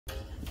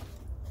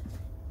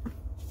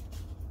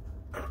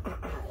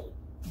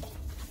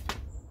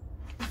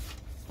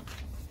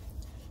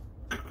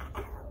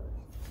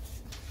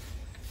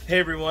Hey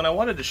everyone, I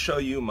wanted to show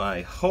you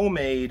my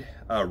homemade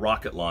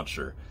rocket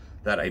launcher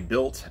that I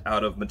built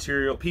out of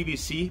material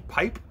PVC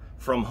pipe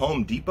from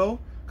Home Depot.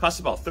 Cost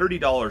about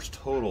 $30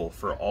 total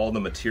for all the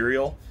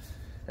material.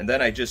 And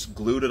then I just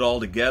glued it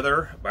all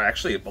together.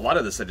 Actually, a lot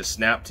of this I just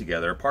snapped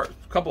together. A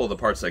couple of the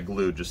parts I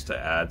glued just to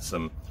add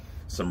some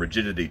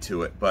rigidity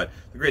to it. But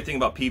the great thing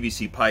about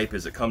PVC pipe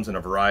is it comes in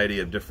a variety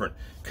of different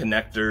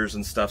connectors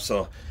and stuff.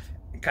 So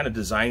kind of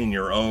designing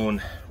your own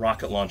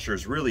rocket launcher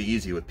is really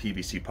easy with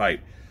PVC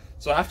pipe.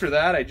 So after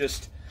that, I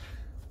just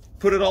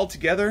put it all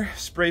together,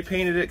 spray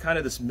painted it kind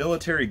of this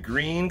military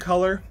green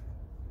color.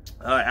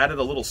 Added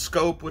a little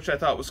scope, which I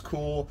thought was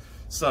cool.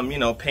 Some,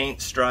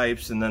 paint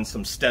stripes, and then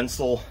some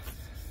stencil,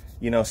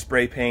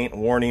 spray paint,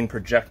 warning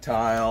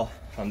projectile.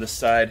 On this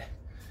side,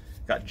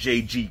 got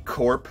JG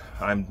Corp.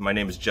 My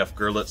name is Jeff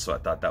Gerlitz, so I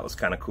thought that was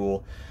kind of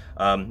cool.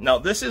 Now,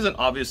 this isn't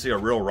obviously a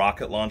real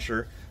rocket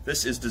launcher.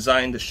 This is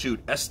designed to shoot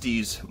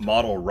Estes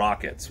model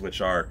rockets,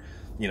 which are,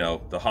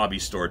 the hobby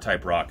store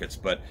type rockets.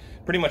 But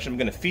pretty much I'm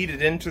going to feed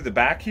it in through the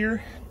back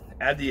here,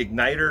 add the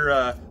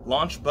igniter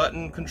launch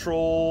button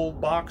control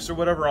box or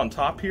whatever on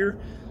top here,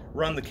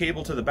 run the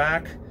cable to the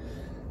back,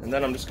 and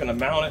then I'm just going to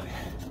mount it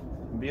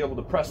and be able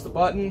to press the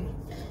button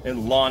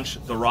and launch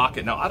the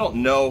rocket. Now, I don't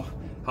know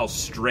how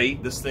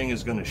straight this thing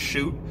is going to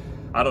shoot.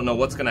 I don't know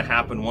what's going to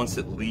happen once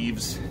it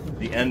leaves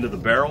the end of the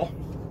barrel,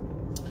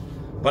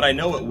 but I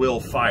know it will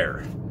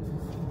fire.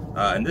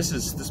 And this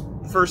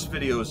first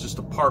video is just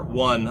a part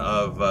one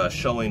of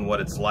showing what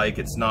it's like.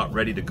 It's not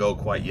ready to go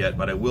quite yet,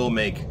 but I will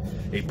make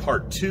a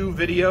part two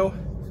video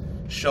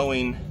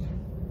showing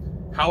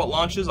how it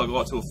launches. I'll go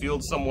out to a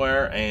field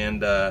somewhere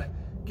and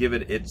give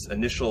it its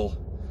initial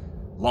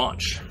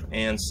launch.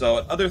 And so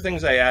other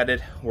things I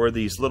added were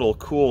these little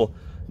cool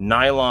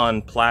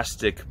nylon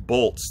plastic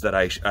bolts that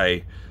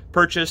I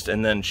purchased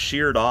and then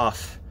sheared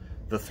off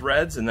the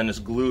threads and then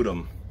just glued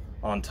them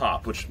on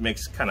top, which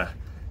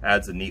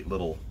adds a neat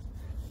little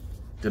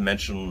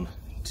dimension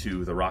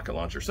to the rocket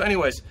launcher. So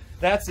anyways,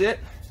 that's it.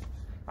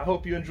 I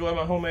hope you enjoy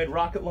my homemade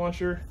rocket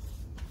launcher.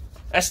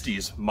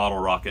 Estes model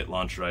rocket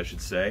launcher, I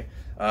should say.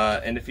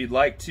 And if you'd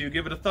like to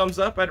give it a thumbs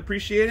up, I'd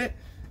appreciate it.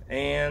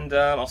 And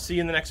I'll see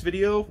you in the next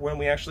video when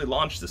we actually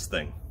launch this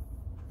thing.